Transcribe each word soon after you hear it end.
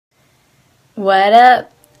What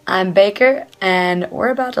up? I'm Baker, and we're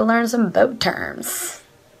about to learn some boat terms.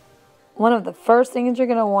 One of the first things you're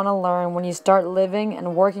going to want to learn when you start living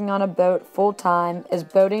and working on a boat full-time is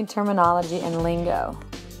boating terminology and lingo.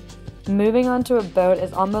 Moving onto a boat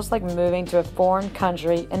is almost like moving to a foreign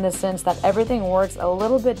country in the sense that everything works a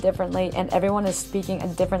little bit differently and everyone is speaking a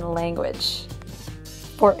different language.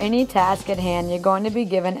 For any task at hand, you're going to be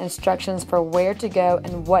given instructions for where to go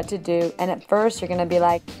and what to do, and at first you're going to be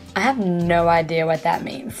like, I have no idea what that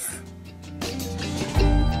means.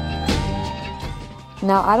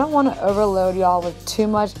 Now, I don't want to overload y'all with too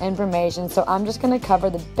much information, so I'm just going to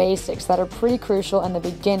cover the basics that are pretty crucial in the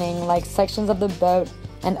beginning, like sections of the boat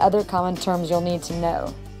and other common terms you'll need to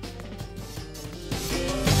know.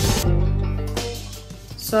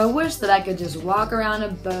 So I wish that I could just walk around a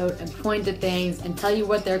boat and point to things and tell you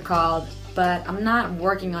what they're called, but I'm not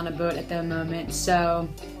working on a boat at the moment, so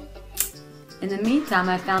in the meantime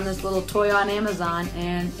I found this little toy on Amazon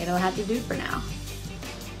and it'll have to do for now.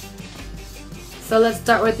 So let's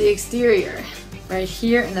start with the exterior. Right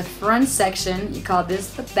here in the front section, you call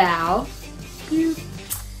this the bow.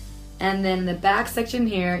 And then the back section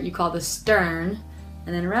here, you call the stern.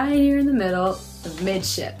 And then right here in the middle, the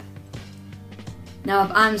midship. Now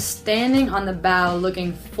if I'm standing on the bow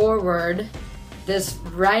looking forward, this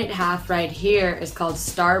right half right here is called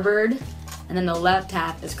starboard, and then the left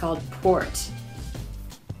half is called port.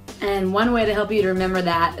 And one way to help you to remember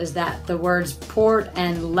that is that the words port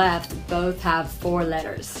and left both have 4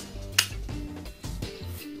 letters.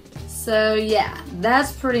 So yeah,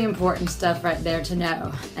 that's pretty important stuff right there to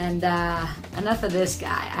know. And enough of this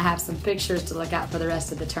guy. I have some pictures to look out for the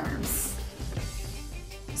rest of the terms.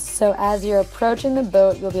 So as you're approaching the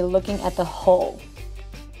boat, you'll be looking at the hull.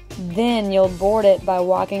 Then you'll board it by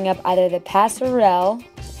walking up either the passerelle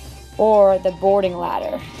or the boarding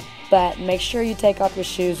ladder. But make sure you take off your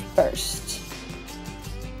shoes first.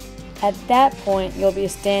 At that point, you'll be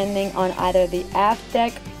standing on either the aft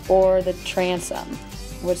deck or the transom,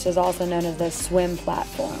 which is also known as the swim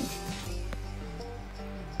platform.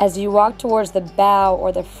 As you walk towards the bow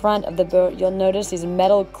or the front of the boat, you'll notice these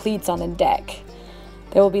metal cleats on the deck.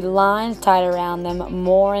 There will be lines tied around them,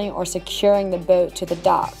 mooring or securing the boat to the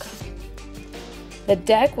dock. The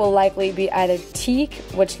deck will likely be either teak,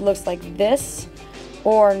 which looks like this,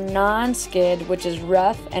 or non-skid, which is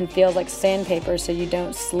rough and feels like sandpaper so you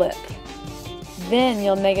don't slip. Then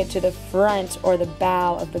you'll make it to the front or the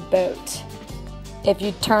bow of the boat. If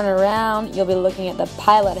you turn around, you'll be looking at the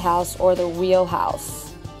pilot house or the wheelhouse.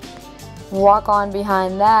 Walk on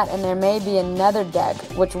behind that and there may be another deck,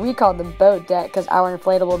 which we call the boat deck because our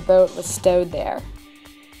inflatable boat was stowed there.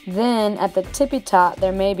 Then at the tippy top,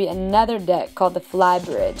 there may be another deck called the fly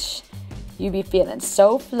bridge. You'd be feeling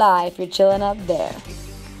so fly if you're chilling up there.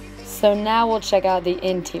 So now we'll check out the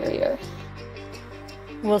interior.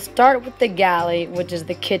 We'll start with the galley, which is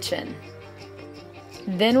the kitchen.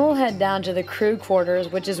 Then we'll head down to the crew quarters,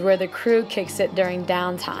 which is where the crew kicks it during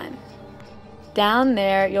downtime. Down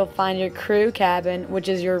there, you'll find your crew cabin, which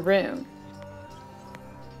is your room.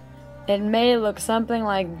 It may look something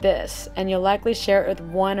like this, and you'll likely share it with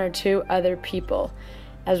 1 or 2 other people,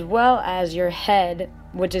 as well as your head,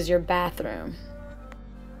 which is your bathroom.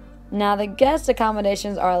 Now, the guest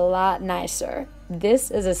accommodations are a lot nicer. This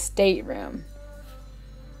is a stateroom.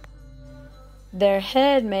 Their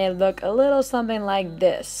head may look a little something like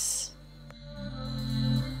this.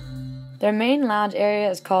 Their main lounge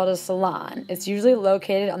area is called a salon. It's usually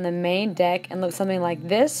located on the main deck and looks something like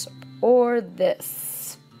this or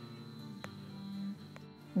this.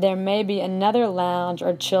 There may be another lounge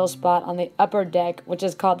or chill spot on the upper deck, which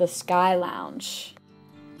is called the Sky Lounge.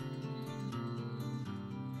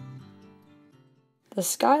 The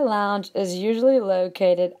Sky Lounge is usually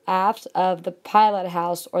located aft of the pilot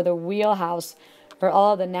house or the wheelhouse where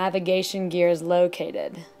all of the navigation gear is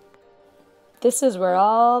located. This is where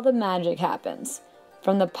all the magic happens.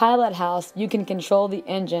 From the pilot house, you can control the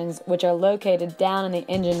engines, which are located down in the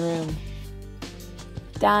engine room.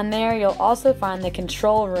 Down there, you'll also find the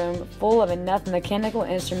control room full of enough mechanical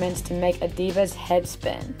instruments to make a diva's head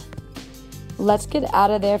spin. Let's get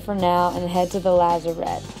out of there for now and head to the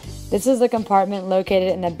lazarette. This is a compartment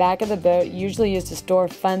located in the back of the boat, usually used to store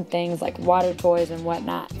fun things like water toys and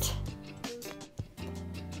whatnot.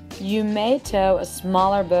 You may tow a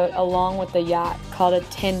smaller boat along with the yacht called a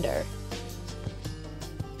tender.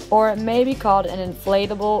 Or it may be called an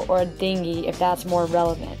inflatable or a dinghy if that's more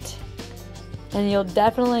relevant. And you'll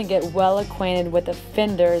definitely get well acquainted with the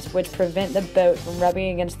fenders, which prevent the boat from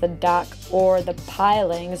rubbing against the dock, or the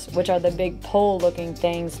pilings, which are the big pole looking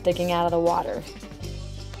things sticking out of the water.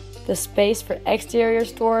 The space for exterior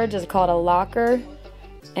storage is called a locker,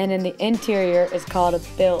 and in the interior is called a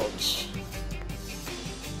bilge.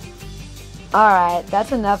 Alright,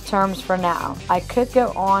 that's enough terms for now. I could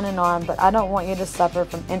go on and on, but I don't want you to suffer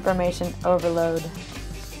from information overload.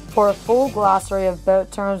 For a full glossary of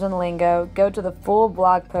boat terms and lingo, go to the full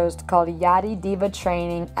blog post called Yachtie Diva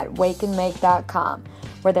Training at wakeandmake.com,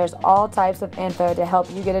 where there's all types of info to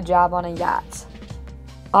help you get a job on a yacht.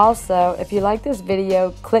 Also, if you like this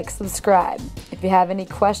video, click subscribe. If you have any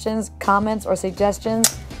questions, comments, or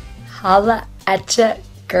suggestions, holla at ya,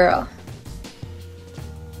 girl.